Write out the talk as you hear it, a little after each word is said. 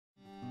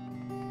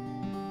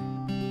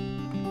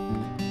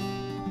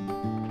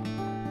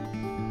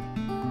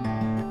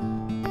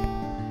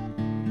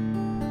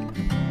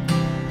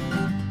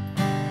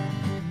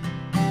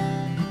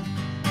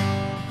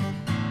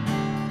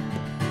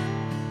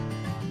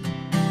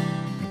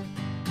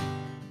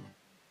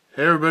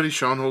Hey everybody,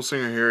 Shawn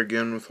Holsinger here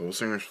again with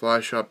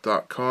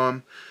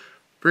HolsingersFlyShop.com,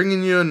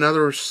 bringing you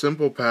another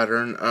simple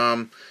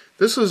pattern.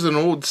 This is an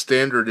old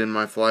standard in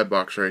my fly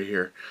box right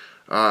here.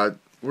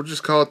 We'll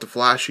just call it the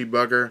flashy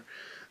bugger.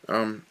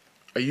 I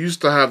used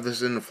to have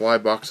this in the fly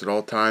box at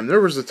all time. There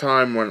was a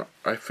time when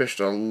I fished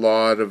a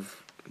lot of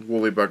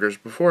woolly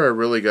buggers before I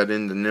really got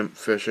into nymph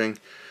fishing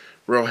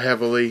real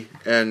heavily,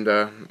 and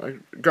I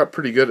got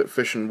pretty good at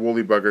fishing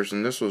woolly buggers,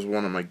 and this was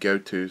one of my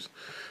go-tos.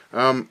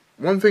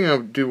 One thing I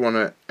do want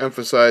to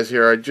emphasize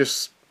here, I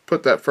just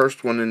put that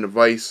first one in the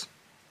vise.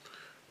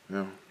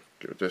 Now,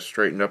 get this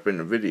straightened up in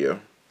the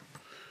video.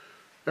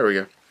 There we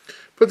go.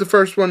 Put the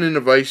first one in the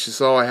vise. You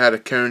saw I had a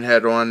cone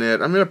head on it.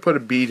 I'm going to put a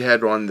bead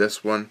head on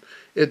this one.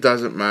 It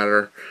doesn't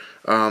matter.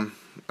 I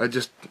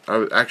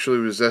actually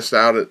was just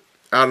out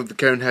of the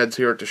cone heads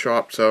here at the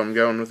shop, so I'm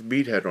going with a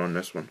bead head on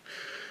this one.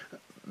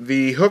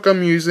 The hook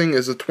I'm using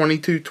is a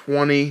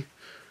 2220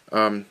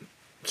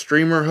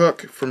 streamer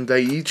hook from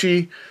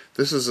Daiichi.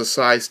 This is a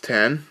size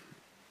 10.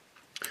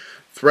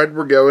 Thread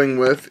we're going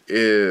with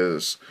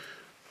is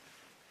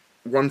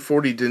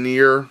 140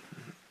 denier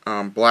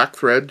black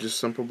thread, just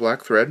simple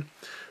black thread.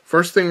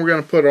 First thing we're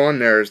going to put on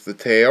there is the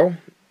tail,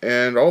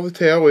 and all the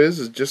tail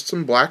is just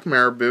some black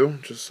marabou,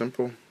 just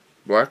simple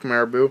black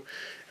marabou,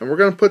 and we're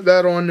going to put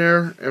that on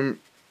there, and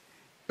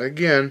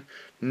again,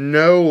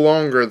 no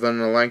longer than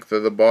the length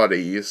of the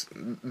body,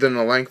 than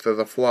the length of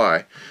the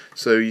fly.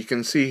 So you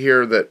can see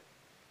here that,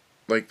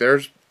 like,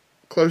 there's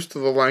close to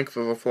the length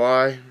of the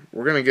fly.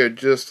 We're going to go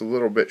just a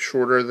little bit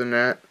shorter than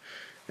that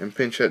and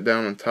pinch that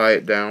down and tie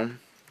it down.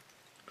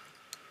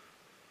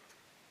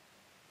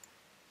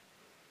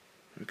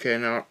 Okay,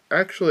 now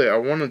actually I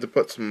wanted to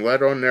put some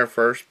lead on there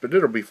first, but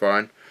it'll be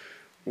fine.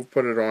 We'll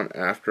put it on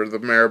after the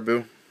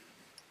marabou.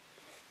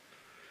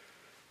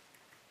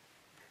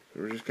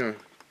 So we're just going to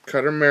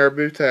cut our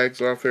marabou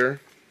tags off here.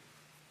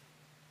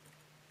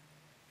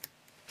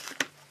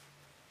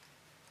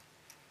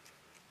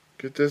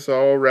 Get this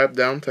all wrapped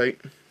down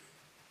tight.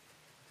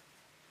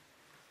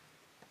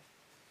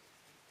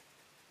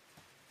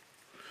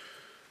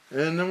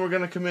 And then we're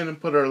going to come in and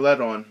put our lead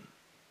on.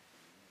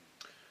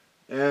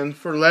 And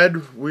for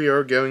lead, we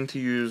are going to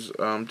use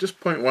just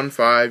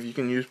 0.15. You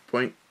can use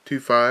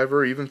 0.25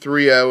 or even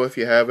 3.0 if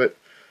you have it.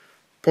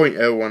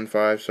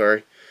 0.015,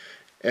 sorry.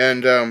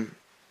 And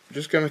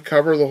just going to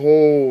cover the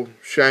whole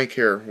shank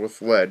here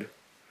with lead.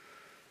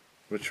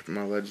 Which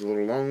my lead's a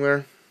little long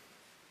there.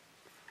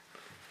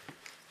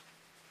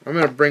 I'm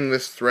going to bring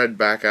this thread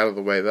back out of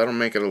the way. That'll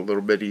make it a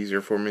little bit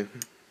easier for me.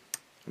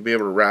 I'll be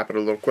able to wrap it a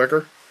little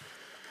quicker.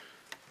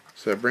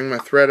 So I bring my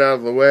thread out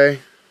of the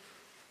way,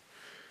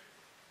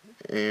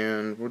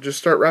 and we'll just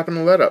start wrapping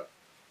the lead up.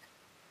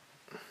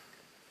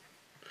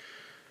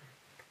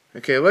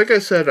 Okay, like I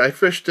said, I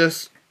fished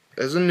this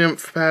as a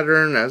nymph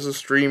pattern, as a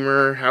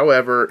streamer.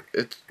 However,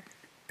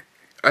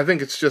 I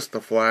think it's just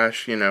the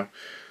flash, you know.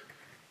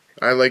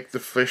 I like the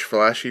fish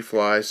flashy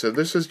flies, so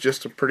this is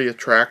just a pretty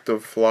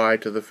attractive fly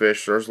to the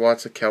fish. There's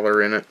lots of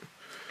color in it.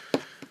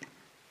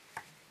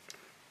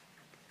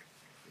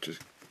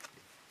 Just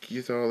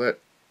get all that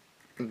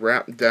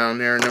wrapped down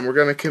there, and then we're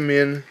going to come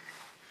in.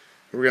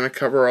 We're going to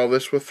cover all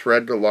this with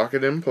thread to lock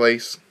it in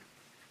place.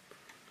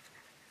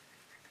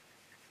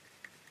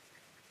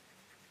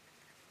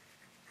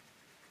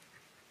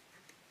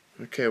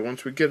 Okay,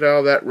 once we get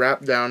all that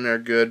wrapped down there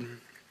good,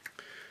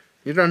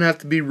 you don't have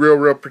to be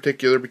real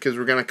particular because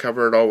we're going to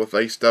cover it all with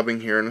ice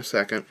dubbing here in a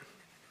second.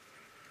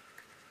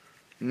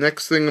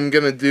 Next thing I'm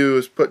going to do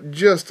is put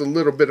just a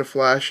little bit of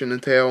flash in the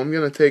tail. I'm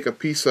going to take a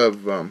piece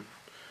of,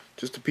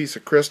 just a piece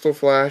of crystal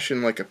flash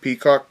in like a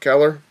peacock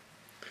color.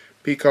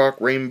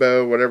 Peacock,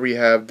 rainbow, whatever you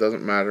have,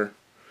 doesn't matter.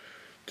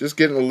 Just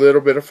getting a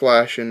little bit of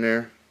flash in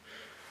there.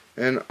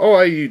 And all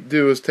I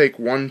do is take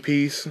one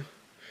piece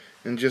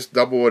and just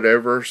double it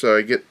over so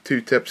I get two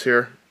tips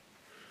here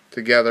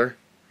together.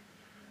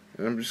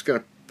 And I'm just going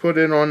to put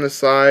it on the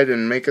side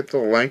and make it the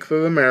length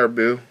of the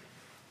marabou.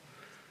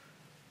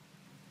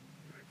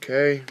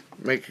 Okay,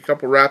 make a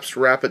couple wraps to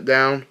wrap it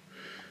down.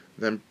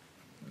 Then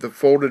the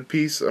folded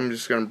piece I'm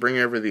just going to bring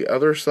over the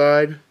other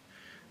side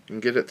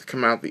and get it to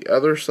come out the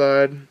other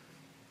side.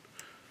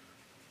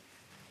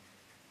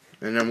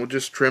 And then we'll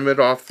just trim it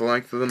off the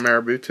length of the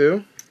marabou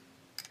too.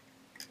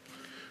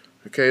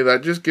 Okay,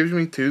 that just gives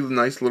me two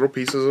nice little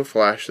pieces of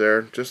flash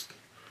there. Just,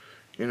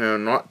 you know,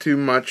 not too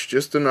much,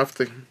 just enough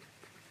to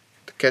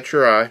catch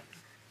your eye.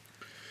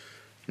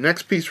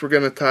 Next piece we're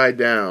going to tie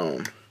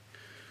down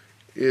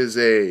is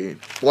a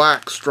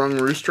black strung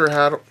rooster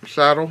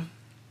saddle.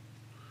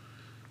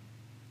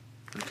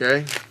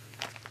 Okay,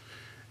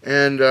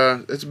 and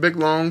it's a big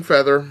long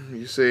feather.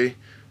 You see,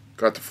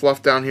 got the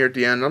fluff down here at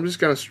the end. I'm just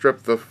going to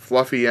strip the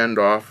fluffy end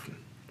off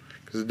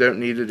because I don't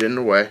need it in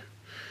the way.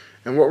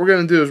 And what we're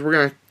going to do is we're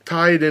going to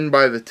tie it in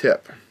by the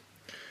tip.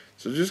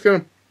 So just going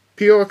to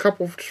peel a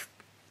couple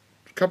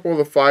of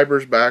the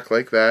fibers back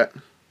like that.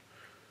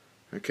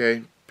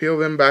 Okay, peel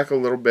them back a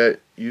little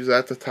bit, use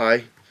that to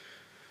tie,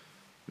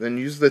 then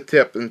use the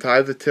tip and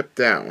tie the tip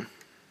down.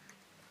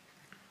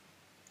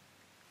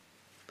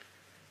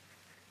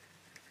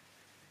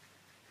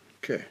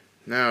 Okay,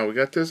 now we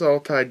got this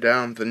all tied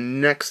down. The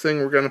next thing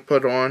we're going to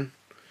put on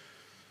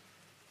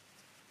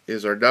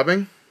is our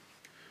dubbing.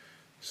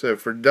 So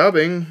for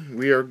dubbing,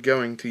 we are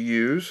going to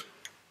use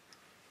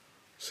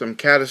some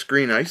Caddis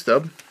Green Ice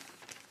Dub.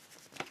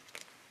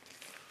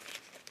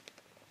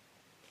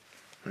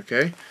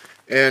 Okay,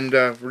 and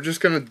we're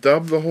just going to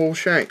dub the whole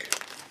shank.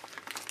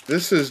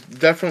 This is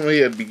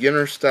definitely a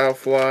beginner style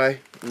fly.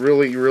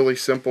 Really, really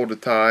simple to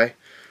tie.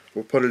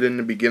 We'll put it in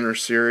the beginner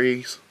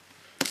series.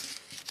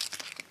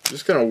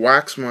 Just going to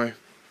wax my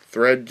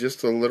thread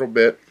just a little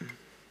bit.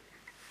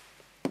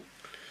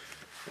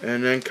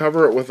 And then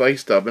cover it with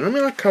ice dub. And I'm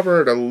going to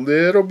cover it a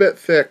little bit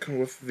thick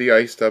with the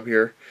ice dub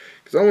here,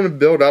 because I want to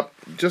build up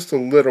just a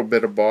little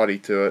bit of body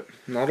to it.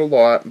 Not a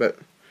lot, but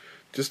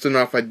just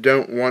enough. I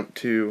don't want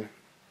to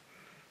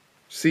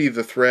see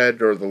the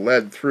thread or the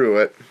lead through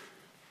it.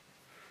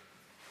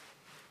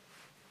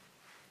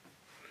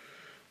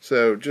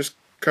 So just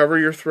cover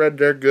your thread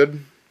there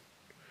good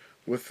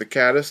with the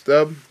caddis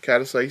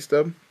ice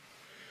dub.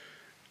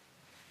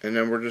 And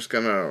then we're just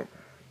going to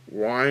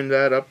wind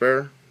that up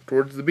there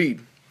towards the bead.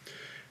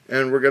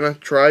 And we're going to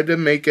try to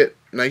make it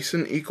nice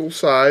and equal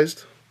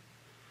sized.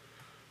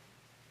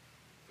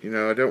 You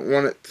know, I don't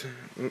want it to,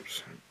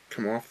 oops,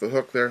 come off the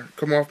hook there,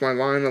 come off my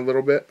line a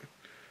little bit.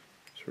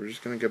 So we're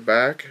just going to get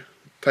back,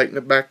 tighten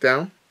it back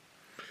down.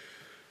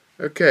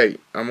 Okay,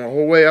 I'm a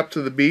whole way up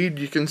to the bead.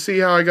 You can see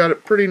how I got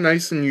it pretty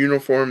nice and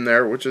uniform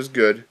there, which is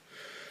good.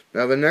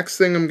 Now the next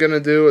thing I'm going to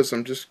do is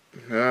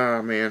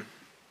man,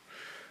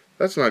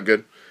 that's not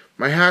good.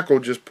 My hackle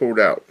just pulled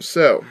out.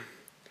 So,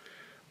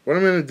 what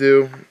I'm going to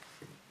do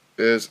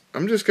is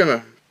I'm just going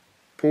to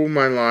pull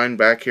my line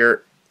back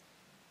here,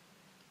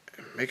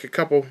 make a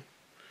couple,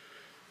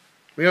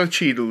 we're going to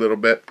cheat a little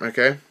bit,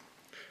 okay?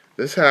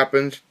 This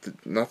happens,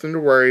 nothing to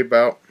worry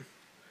about.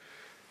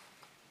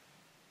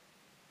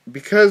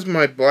 Because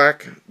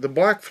the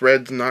black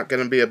thread's not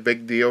going to be a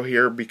big deal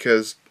here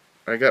because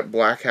I got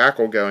black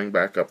hackle going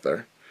back up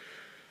there.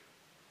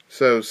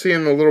 So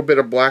seeing a little bit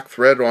of black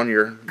thread on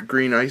your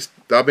green ice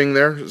dubbing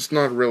there, it's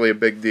not really a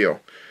big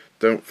deal.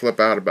 Don't flip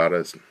out about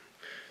it.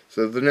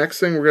 So the next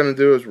thing we're going to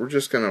do is we're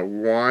just going to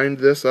wind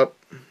this up.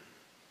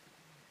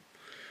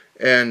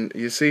 And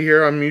you see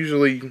here I'm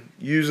usually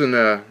using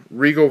a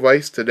Regal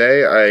vise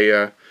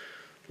today.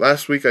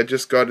 Last week I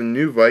just got a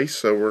new vise,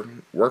 so we're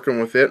working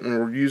with it, and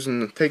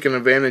we're taking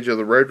advantage of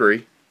the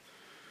rotary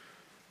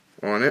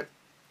on it.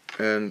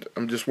 And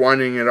I'm just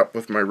winding it up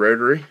with my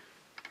rotary.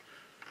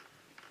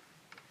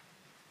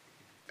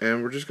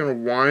 And we're just going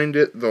to wind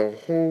it the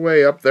whole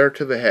way up there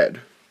to the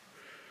head.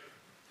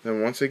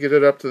 Then once I get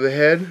it up to the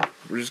head,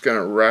 we're just going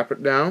to wrap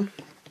it down.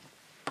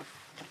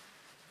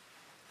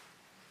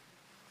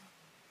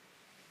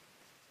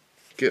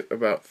 Get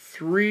about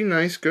 3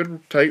 nice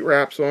good tight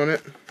wraps on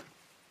it.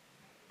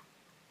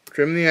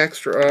 Trim the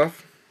extra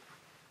off.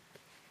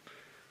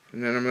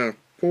 And then I'm going to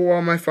pull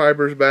all my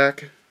fibers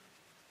back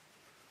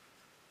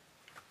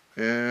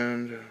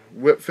and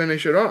whip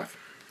finish it off.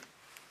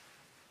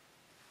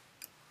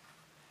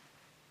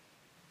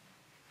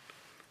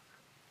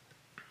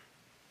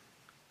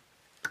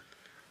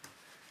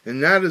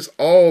 And that is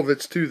all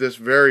that's to this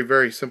very,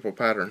 very simple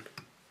pattern.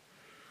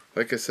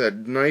 Like I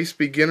said, nice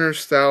beginner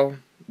style,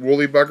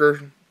 woolly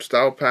bugger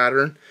style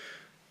pattern.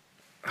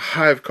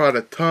 I've caught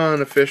a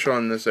ton of fish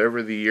on this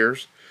over the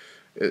years.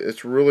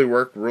 It's really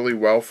worked really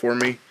well for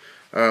me.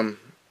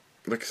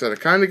 Like I said, I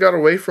kind of got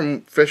away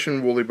from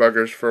fishing woolly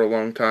buggers for a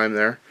long time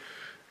there.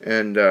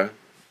 And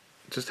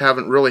just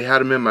haven't really had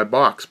them in my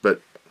box.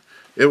 But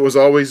it was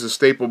always a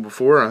staple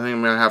before. I think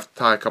I'm going to have to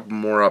tie a couple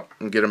more up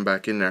and get them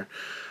back in there.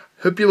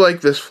 Hope you like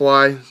this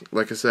fly.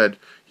 Like I said,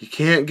 you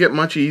can't get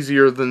much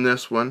easier than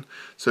this one,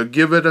 so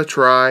give it a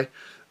try.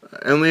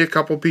 Only a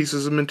couple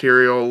pieces of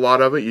material, a lot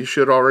of it you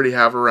should already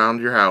have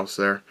around your house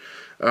there.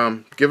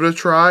 Give it a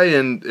try,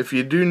 and if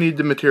you do need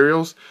the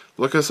materials,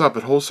 look us up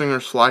at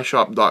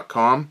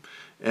holsingersflyshop.com,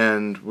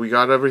 and we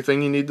got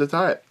everything you need to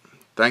tie it.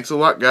 Thanks a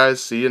lot,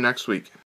 guys. See you next week.